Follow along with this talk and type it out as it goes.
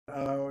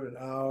out and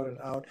out and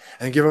out,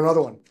 and give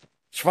another one.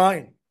 It's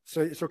fine.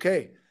 So it's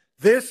okay.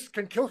 This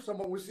can kill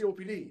someone with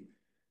COPD.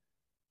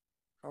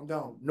 Calm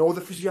down. Know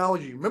the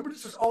physiology. Remember,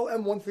 this is all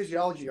M1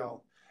 physiology,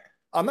 y'all.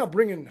 I'm not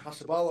bringing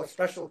Hasabala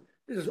special.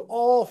 This is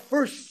all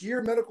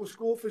first-year medical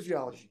school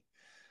physiology.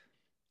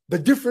 The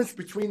difference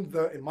between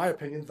in my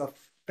opinion, the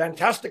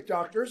fantastic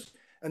doctors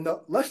and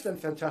the less than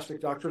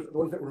fantastic doctors are the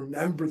ones that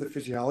remember the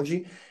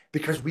physiology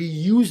because we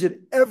use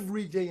it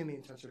every day in the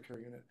intensive care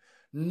unit.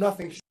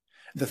 Nothing.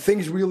 The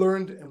things we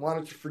learned and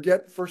wanted to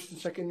forget first and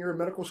second year of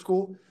medical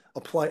school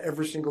apply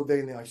every single day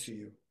in the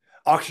ICU.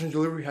 Oxygen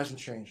delivery hasn't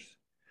changed.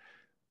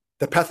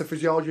 The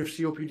pathophysiology of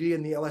COPD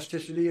and the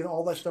elasticity and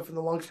all that stuff in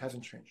the lungs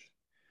hasn't changed.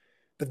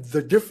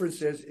 The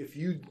difference is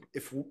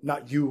if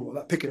not you, I'm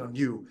not picking on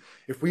you,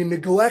 if we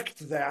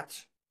neglect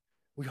that,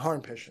 we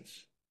harm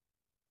patients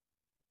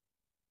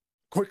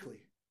quickly.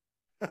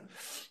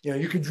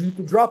 You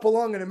can drop a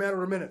lung in a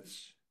matter of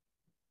minutes.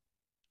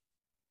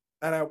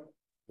 And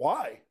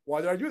why?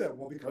 Why did I do that?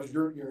 Well, because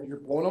you're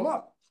blowing them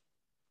up.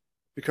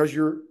 Because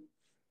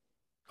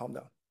calm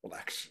down,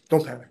 relax,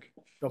 don't panic,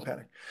 don't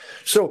panic.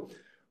 So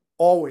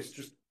always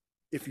just,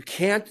 if you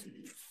can't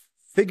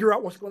figure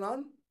out what's going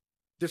on,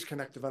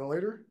 disconnect the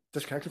ventilator,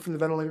 disconnect them from the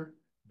ventilator,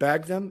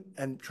 bag them,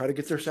 and try to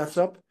get their sats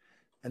up,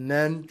 and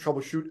then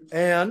troubleshoot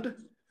and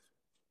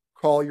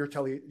call your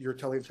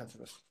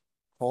tele-intensivist.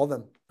 Call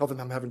them. Tell them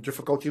I'm having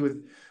difficulty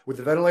with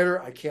the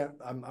ventilator. I can't.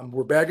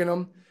 We're bagging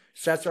them.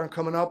 Sats aren't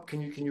coming up.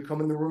 Can you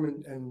come in the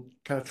room and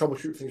kind of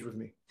troubleshoot things with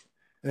me?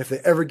 And if they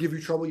ever give you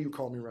trouble, you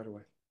call me right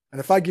away. And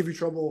if I give you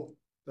trouble,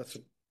 that's a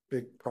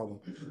big problem.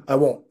 I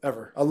won't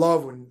ever. I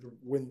love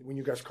when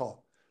you guys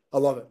call. I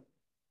love it.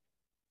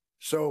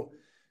 So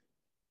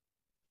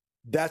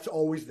that's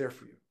always there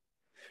for you.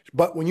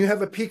 But when you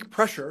have a peak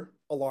pressure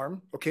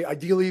alarm, okay,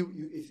 ideally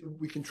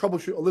we can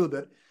troubleshoot a little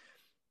bit.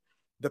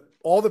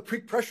 All the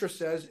peak pressure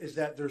says is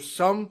that there's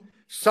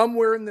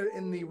somewhere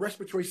in the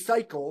respiratory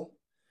cycle,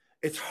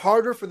 it's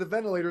harder for the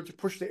ventilator to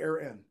push the air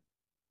in.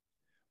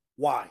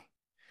 Why?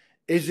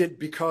 Is it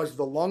because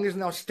the lung is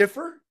now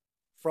stiffer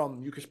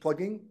from mucus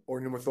plugging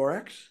or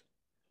pneumothorax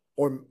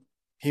or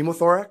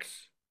hemothorax?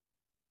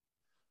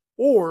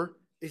 Or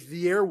is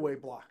the airway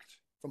blocked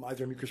from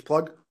either mucus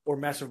plug or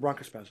massive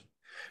bronchospasm?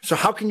 So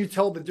how can you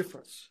tell the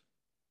difference?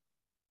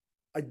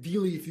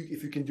 Ideally,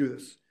 if you can do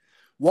this,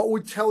 what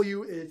would tell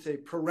you it's a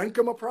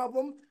parenchyma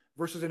problem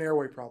versus an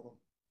airway problem?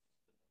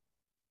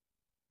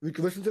 We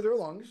can listen to their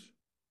lungs.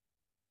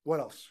 What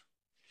else?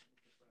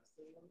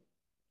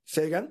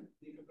 Say again?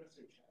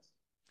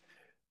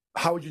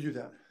 How would you do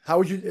that? How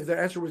would you, if the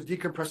answer was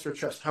decompress their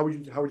chest, how would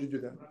you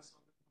do that?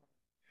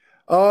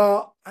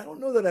 I don't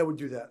know that I would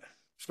do that,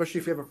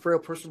 especially if you have a frail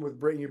person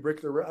with you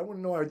break their rib. I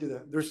wouldn't know how I'd do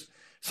that. There's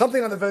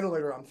something on the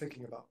ventilator I'm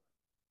thinking about.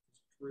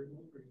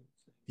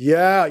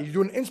 Yeah, you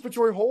do an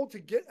inspiratory hold to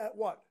get at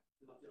what?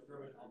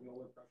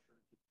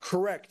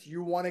 Correct.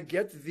 You want to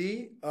get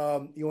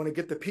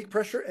the peak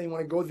pressure, and you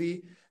want to go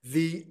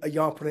you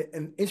want to put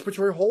an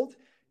inspiratory hold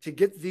to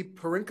get the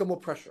parenchymal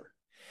pressure.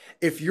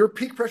 If your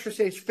peak pressure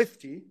says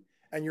 50,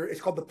 and it's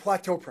called the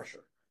plateau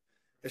pressure.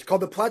 It's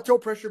called the plateau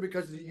pressure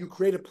because you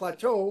create a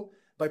plateau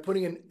by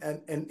putting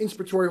an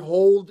inspiratory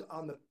hold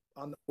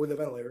with the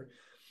ventilator.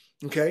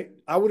 Okay,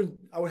 I would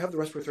have the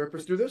respiratory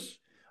therapist do this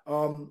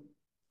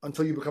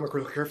until you become a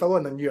critical care fellow,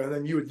 and then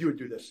you would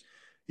do this.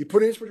 You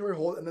put an inspiratory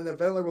hold, and then the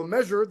ventilator will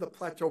measure the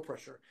plateau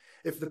pressure.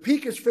 If the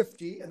peak is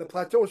 50 and the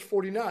plateau is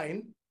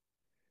 49,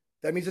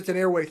 that means it's an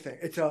airway thing.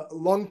 It's a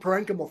lung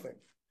parenchymal thing.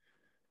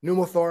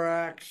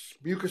 Pneumothorax,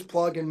 mucus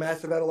plug, and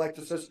massive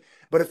atelectasis.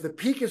 But if the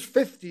peak is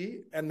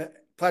 50 and the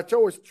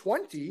plateau is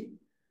 20,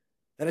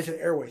 then it's an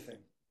airway thing.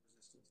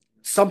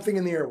 Something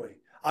in the airway.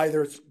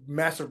 Either it's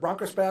massive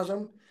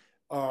bronchospasm,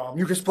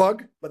 mucus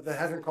plug, but that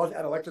hasn't caused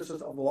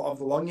atelectasis of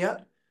the lung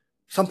yet.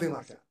 Something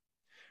like that.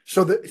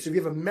 So if you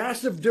have a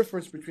massive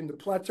difference between the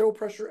plateau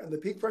pressure and the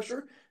peak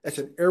pressure, that's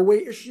an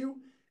airway issue.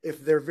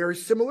 If they're very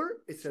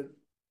similar, it's a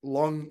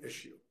lung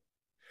issue.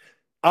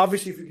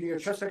 Obviously, if you can get a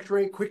chest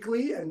x-ray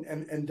quickly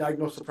and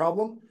diagnose the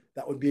problem,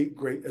 that would be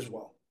great as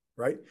well,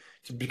 right?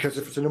 So because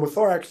if it's a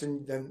pneumothorax,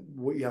 then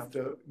you have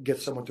to get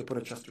someone to put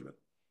a chest tube in.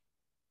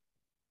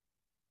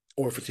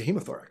 Or if it's a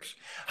hemothorax.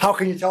 How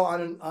can you tell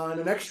on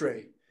an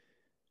x-ray?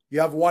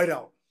 You have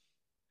whiteout.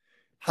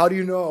 How do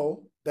you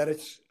know that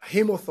it's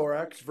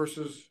hemothorax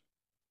versus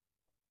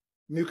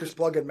mucus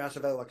plug and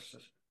massive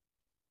atelectasis?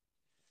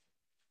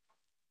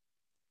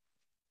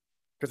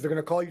 Because they're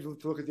going to call you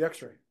to look at the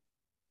x-ray.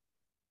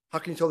 How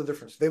can you tell the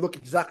difference? They look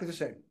exactly the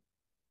same.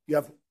 You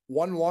have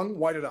one lung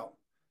whited out.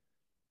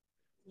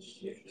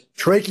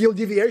 Tracheal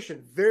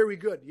deviation. Very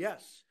good.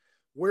 Yes.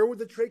 Where would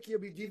the trachea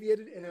be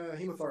deviated in a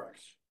hemothorax?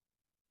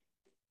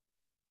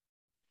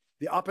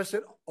 The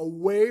opposite,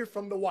 away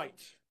from the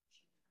white.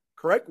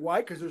 Correct?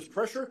 Why? Because there's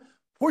pressure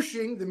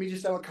pushing the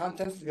mediastinal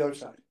contents to the other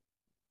side.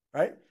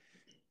 Right?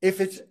 If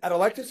it's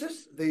atelectasis,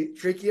 the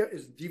trachea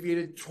is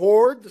deviated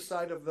toward the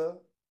side of the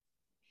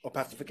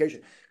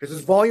opacification because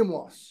it's volume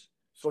loss.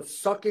 So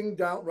it's sucking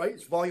down, right?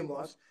 It's volume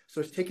loss.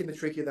 So it's taking the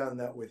trachea down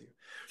that with you.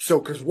 So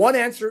because one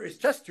answer is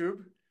chest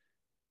tube,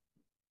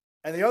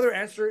 And the other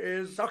answer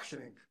is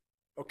suctioning.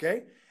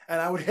 Okay? And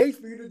I would hate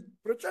for you to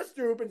put a chest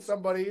tube in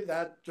somebody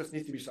that just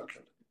needs to be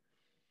suctioned.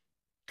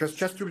 Because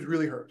chest tubes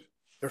really hurt.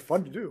 They're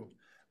fun to do,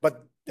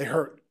 but they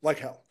hurt like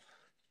hell.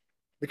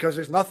 Because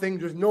there's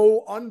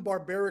no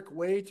unbarbaric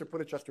way to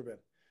put a chest tube in.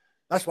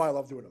 That's why I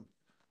love doing them.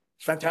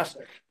 It's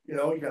fantastic. You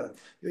know,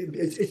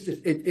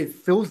 it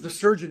fills the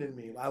surgeon in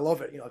me. I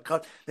love it. You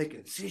know, make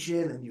an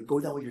incision, and you go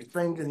down with your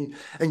thing,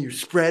 and you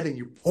spread, and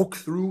you poke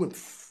through, and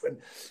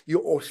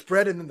you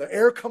spread, and then the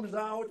air comes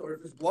out, or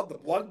if it's blood, the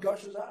blood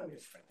gushes out. I mean,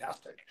 it's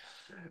fantastic.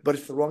 But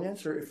it's the wrong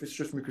answer if it's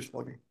just mucus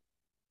plugging,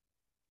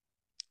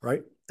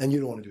 right? And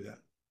you don't want to do that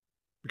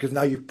because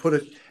now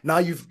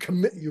you've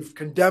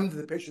condemned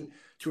the patient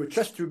to a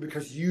chest tube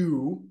because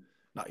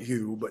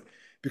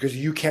because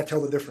you can't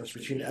tell the difference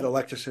between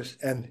atelectasis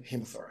and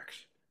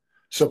hemothorax.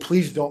 So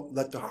please don't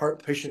let the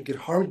heart patient get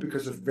harmed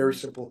because of very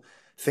simple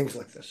things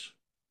like this,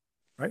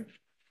 right?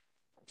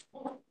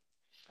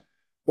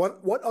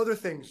 What other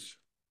things?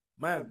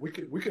 Man, we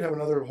could have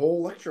another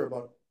whole lecture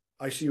about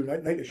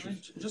ICU night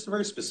issues. Just a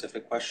very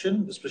specific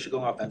question, especially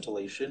going off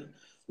ventilation.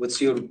 With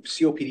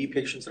COPD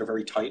patients that are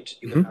very tight,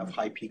 you can have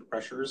high peak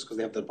pressures because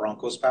they have the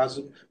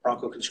bronchospasm,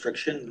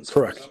 bronchoconstriction. And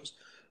correct.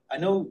 I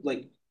know,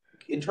 like,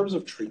 in terms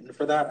of treatment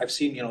for that, I've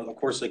seen, you know, of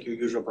course, like your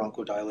usual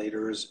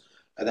bronchodilators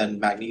and then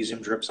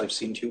magnesium drips I've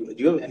seen too.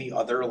 Do you have any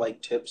other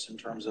like tips in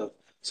terms of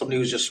somebody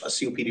who's just a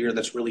COPD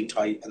that's really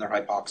tight and they're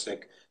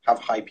hypoxic, have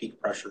high peak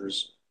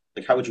pressures?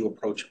 Like, how would you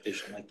approach a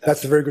patient like that?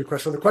 That's a very good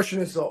question. So the question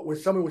is,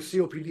 with somebody with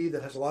COPD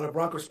that has a lot of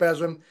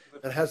bronchospasm,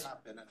 that has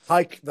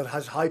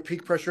high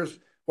peak pressures,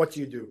 what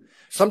do you do?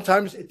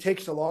 Sometimes it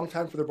takes a long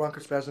time for the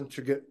bronchospasm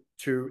to get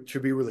to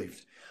be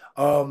relieved.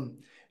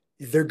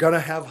 They're going to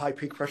have high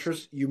peak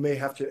pressures. You may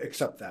have to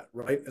accept that,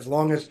 right?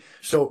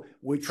 So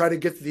we try to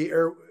get the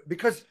air,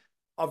 because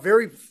a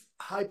very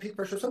high peak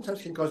pressure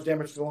sometimes can cause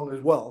damage to the lung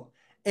as well.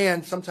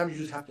 And sometimes you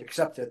just have to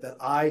accept it, that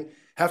I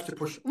have to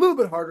push a little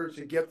bit harder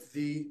to get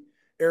the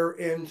air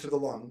into the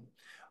lung.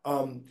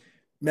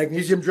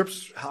 Magnesium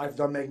drips, I've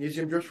done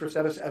magnesium drips for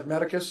status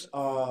asthmaticus,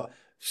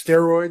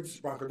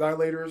 steroids,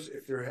 bronchodilators.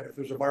 If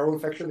there's a viral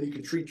infection that you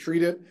can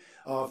treat it.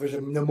 If there's a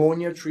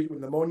pneumonia, treat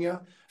with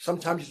pneumonia.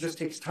 Sometimes it just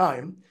takes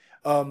time.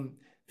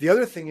 The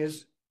other thing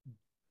is,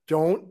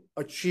 don't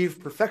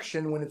achieve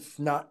perfection when it's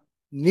not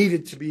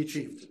needed to be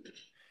achieved.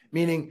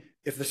 Meaning,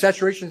 if the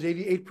saturation is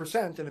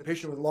 88% in a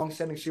patient with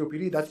long-standing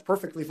COPD, that's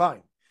perfectly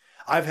fine.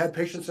 I've had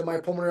patients in my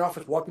pulmonary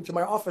office walk into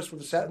my office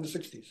with a sat in the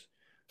 60s,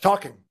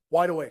 talking,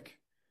 wide awake.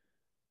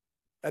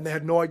 And they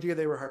had no idea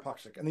they were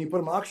hypoxic. And then you put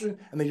them on oxygen,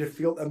 and they just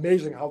feel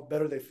amazing how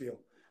better they feel,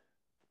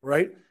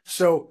 right?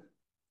 So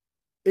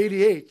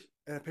 88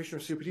 in a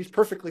patient with COPD is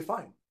perfectly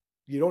fine.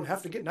 You don't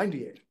have to get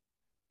 98.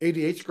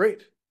 88 is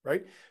great,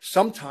 right?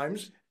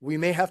 Sometimes we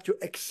may have to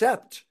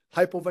accept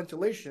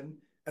hypoventilation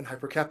and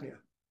hypercapnia.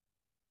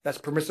 That's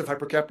permissive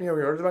hypercapnia.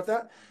 We heard about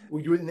that.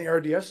 We do it in the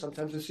ARDS,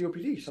 sometimes in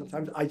COPD.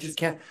 Sometimes I just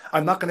can't.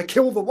 I'm not going to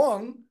kill the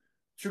lung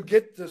to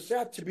get the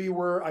SAT to be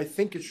where I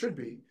think it should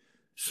be.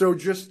 So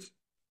just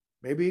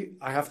maybe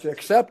I have to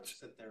accept.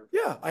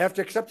 Yeah, I have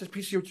to accept this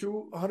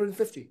PCO2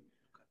 150,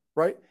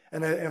 right?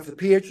 And if the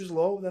pH is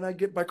low, then I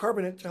get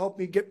bicarbonate to help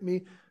me get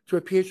me to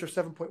a pH of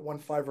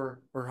 7.15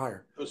 or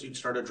higher. So you'd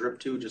start a drip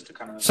too, just to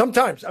kind of.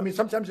 Sometimes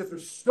if they're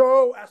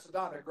so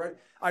acidotic, right?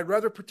 I'd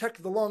rather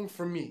protect the lung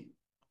from me.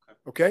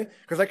 Okay,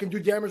 because I can do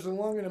damage to the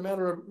lung in a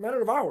matter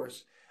of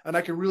hours, and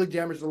I can really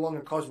damage the lung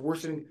and cause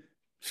worsening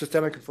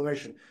systemic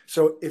inflammation.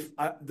 So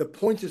the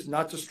point is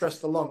not to stress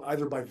the lung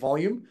either by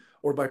volume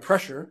or by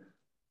pressure,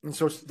 and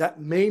so that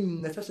may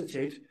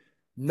necessitate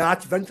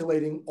not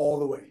ventilating all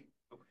the way.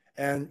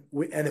 And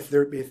if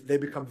they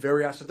become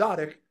very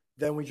acidotic,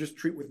 then we just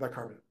treat with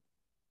bicarbonate.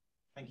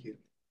 Thank you.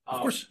 Of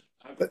course.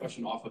 I have a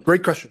question off of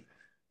Great question.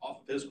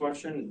 Off of this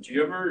question, do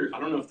you ever, I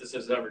don't know if this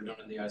is ever done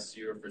in the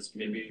ICU or if it's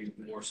maybe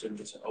more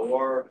suited to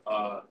OR,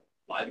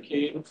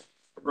 lidocaine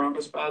for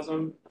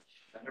bronchospasm? Is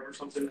that ever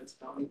something that's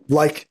done?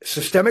 Like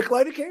systemic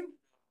lidocaine?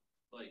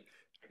 Like,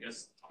 I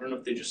guess, I don't know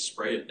if they just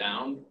spray it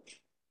down.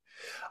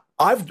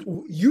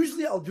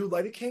 Usually I'll do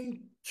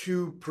lidocaine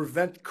to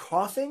prevent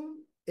coughing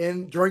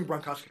during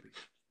bronchoscopy.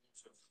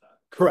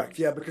 Correct,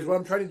 yeah, because what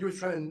I'm trying to do is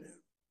try and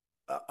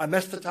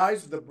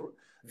anesthetize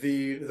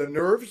the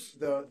nerves,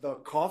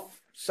 the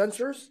cough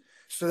sensors,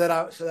 so that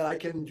I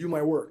can do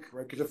my work,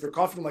 right? Because if they're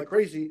coughing like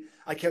crazy,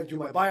 I can't do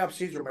my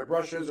biopsies or my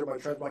brushes or my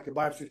transbronchial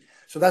biopsies.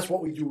 So that's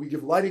what we do. We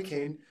give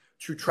lidocaine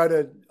to try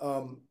to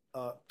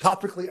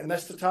topically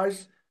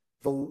anesthetize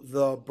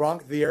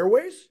the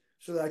airways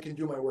so that I can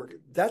do my work.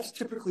 That's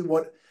typically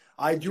what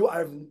I do.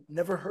 I've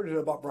never heard it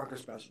about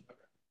bronchospasm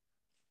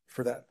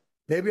for that.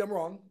 Maybe I'm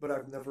wrong, but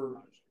I've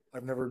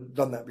never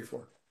done that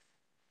before.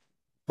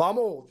 Bomb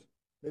old.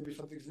 Maybe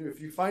something's new. If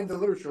you find the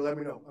literature, let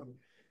me know. I'm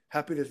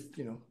happy to,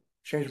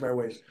 change my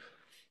ways.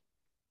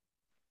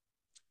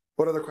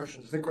 What other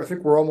questions? I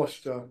think we're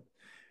almost.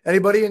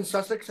 Anybody in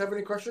Sussex have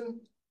any question?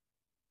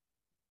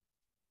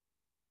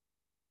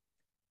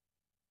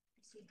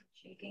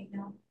 Shaking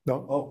now.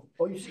 No.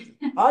 You see.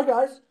 Hi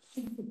guys.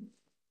 I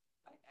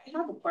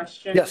have a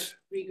question. Yes.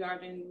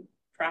 Regarding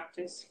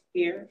practice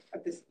here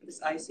at this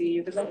ICU,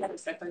 because I had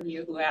a second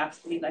year who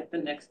asked me like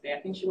the next day. I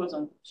think she was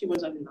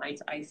on night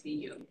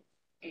ICU,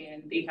 and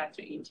they had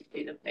to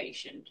intubate the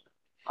patient.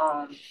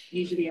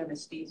 Usually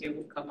anesthesia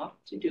would come up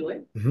to do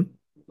it,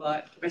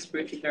 but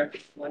respiratory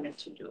therapist wanted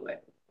to do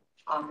it.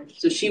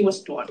 So she was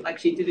taught, like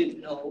she didn't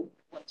know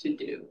what to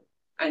do.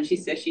 And she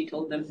said she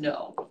told them no,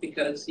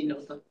 because, you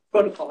know, the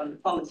protocol and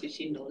the policy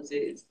she knows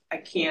is I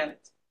can't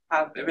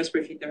have a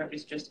respiratory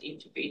therapist just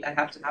intubate. I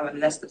have to have an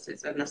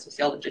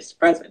anesthesiologist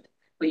present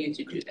for you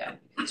to do that.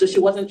 So she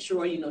wasn't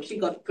sure, you know, she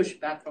got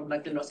pushback from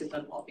like the nurses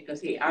and all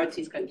because, hey,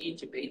 RTs can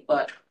intubate.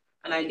 But,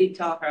 and I did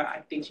tell her, I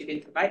think she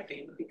did the right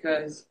thing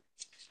because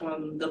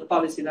the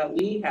policy that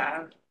we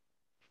have,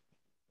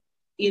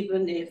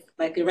 even if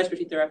like a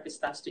respiratory therapist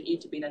starts to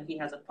intubate and he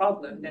has a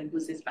problem, then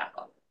who's his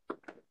backup?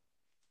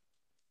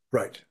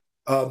 Right.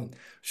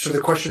 So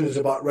the question is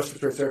about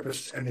respiratory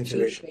therapists and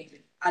intubation.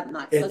 At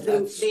night,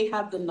 because they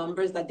have the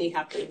numbers that they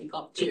have to link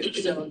up to.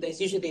 So there's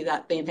usually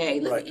that they pay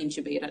let me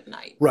intubate at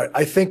night. Right.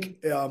 I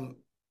think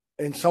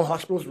in some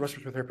hospitals,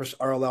 respiratory therapists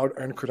are allowed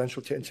and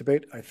credentialed to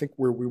intubate. I think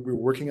we're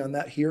working on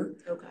that here.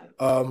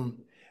 Okay.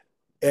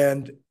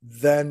 And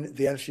then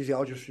the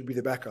anesthesiologist should be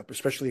the backup,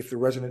 especially if the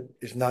resident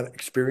is not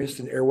experienced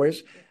in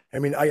airways. I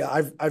mean,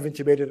 I've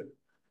intubated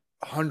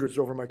hundreds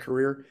over my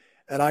career,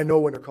 and I know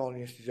when to call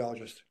an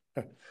anesthesiologist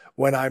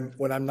when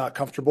I'm not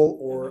comfortable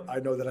or I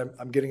know that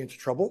I'm getting into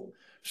trouble.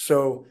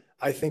 So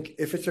I think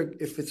if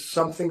it's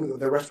something that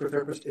the respiratory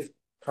therapist is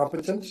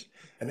competent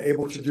and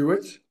able to do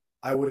it,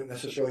 I wouldn't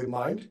necessarily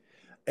mind.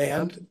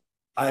 And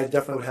I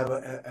definitely would have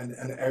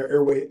an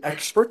airway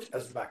expert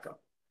as the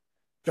backup,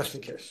 just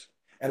in case.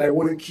 And I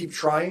wouldn't keep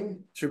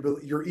trying to.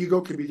 Your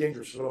ego can be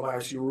dangerous. Is one of my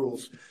ICU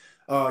rules.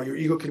 Your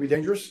ego can be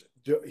dangerous.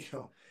 You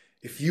know,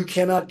 if you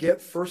cannot get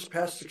first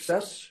pass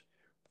success,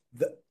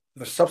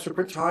 the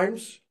subsequent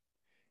times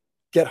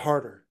get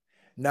harder.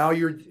 Now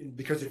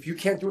because if you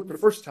can't do it the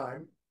first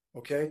time,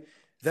 okay,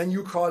 then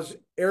you cause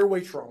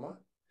airway trauma.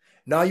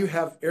 Now you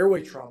have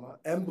airway trauma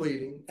and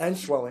bleeding and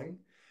swelling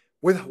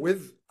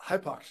with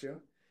hypoxia.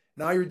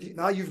 Now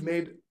you've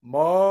made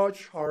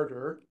much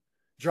harder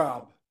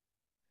job.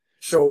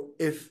 So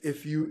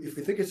if you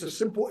think it's a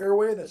simple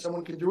airway that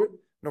someone can do it,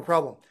 no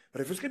problem.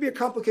 But if it's going to be a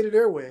complicated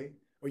airway,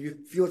 or you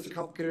feel it's a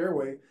complicated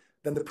airway,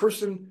 then the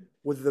person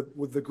with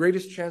the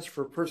greatest chance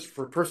for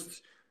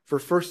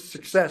first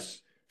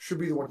success should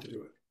be the one to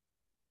do it.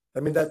 I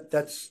mean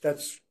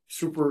that's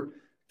super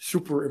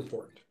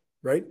important,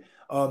 right?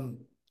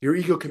 Your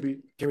ego can be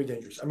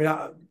dangerous. I mean,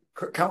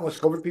 countless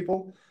COVID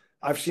people,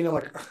 I've seen it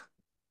like,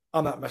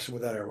 I'm not messing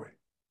with that airway.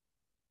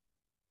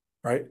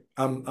 Right?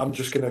 I'm going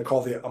to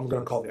call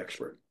the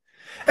expert.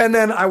 And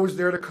then I was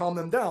there to calm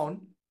them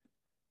down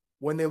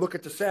when they look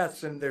at the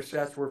SATs and their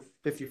SATs were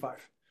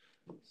 55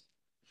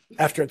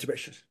 after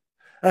intubation.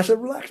 And I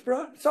said, relax,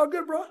 bro. It's all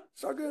good, bro.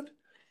 It's all good.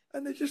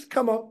 And they just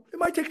come up. It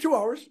might take 2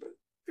 hours, but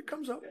it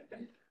comes up.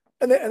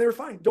 And they're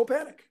fine. Don't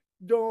panic.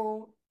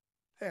 Don't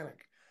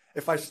panic.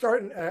 If I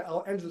start and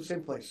I'll end in the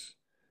same place.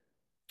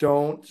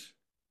 Don't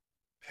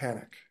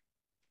panic.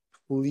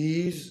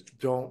 Please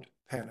don't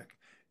panic.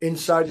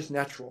 Inside is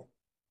natural.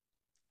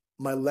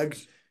 My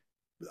legs,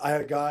 I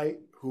had a guy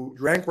who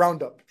drank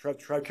Roundup, tried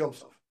to kill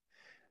himself,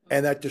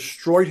 and that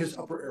destroyed his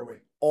upper airway.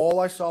 All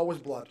I saw was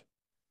blood.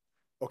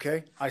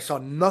 Okay? I saw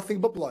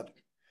nothing but blood.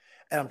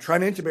 And I'm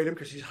trying to intubate him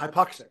because he's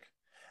hypoxic.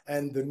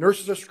 And the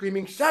nurses are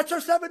screaming, SATs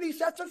are 70,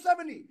 SATs are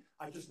 70.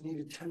 I just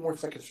needed 10 more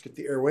seconds to get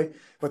the airway,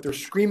 but they're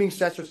screaming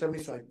SATs are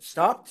 70, so I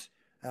stopped,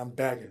 and I'm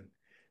bagging.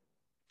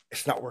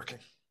 It's not working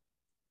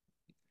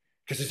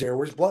because his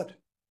airway's blood.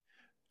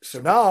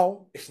 So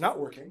now it's not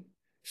working.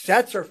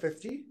 SATs are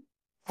 50,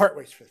 heart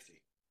rate's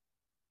 50.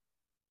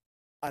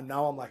 And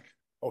now I'm like,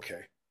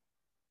 okay,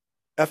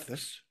 F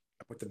this.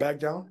 I put the bag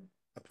down.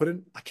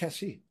 I can't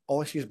see.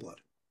 All I see is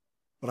blood.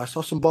 But I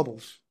saw some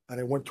bubbles, and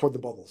I went toward the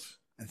bubbles.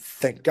 And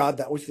thank God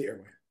that was the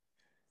airway.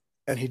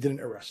 And he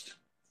didn't arrest.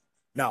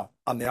 Now,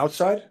 on the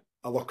outside,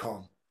 I look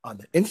calm. On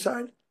the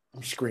inside,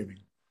 I'm screaming.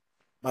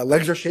 My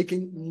legs are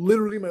shaking.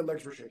 Literally, my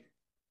legs were shaking.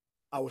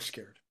 I was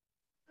scared.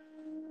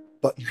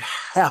 But you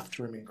have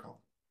to remain calm.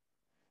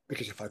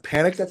 Because if I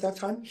panicked at that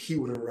time, he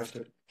would have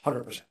arrested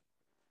 100%.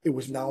 It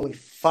was now only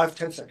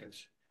 5-10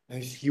 seconds,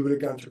 and he would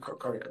have gone to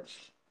cardiac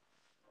arrest.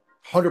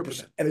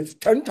 100%. And it's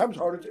 10 times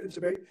harder to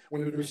intubate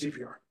when you're doing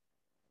CPR.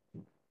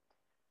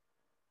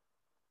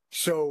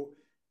 So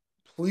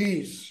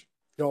please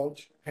don't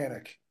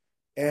panic.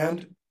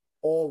 And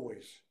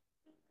always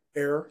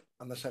err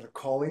on the side of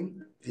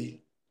calling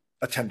the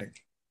attending,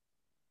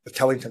 the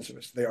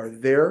teleintensivist. They are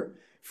there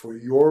for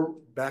your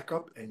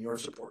backup and your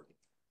support.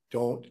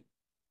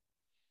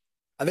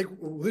 I think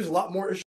there's a lot more issues.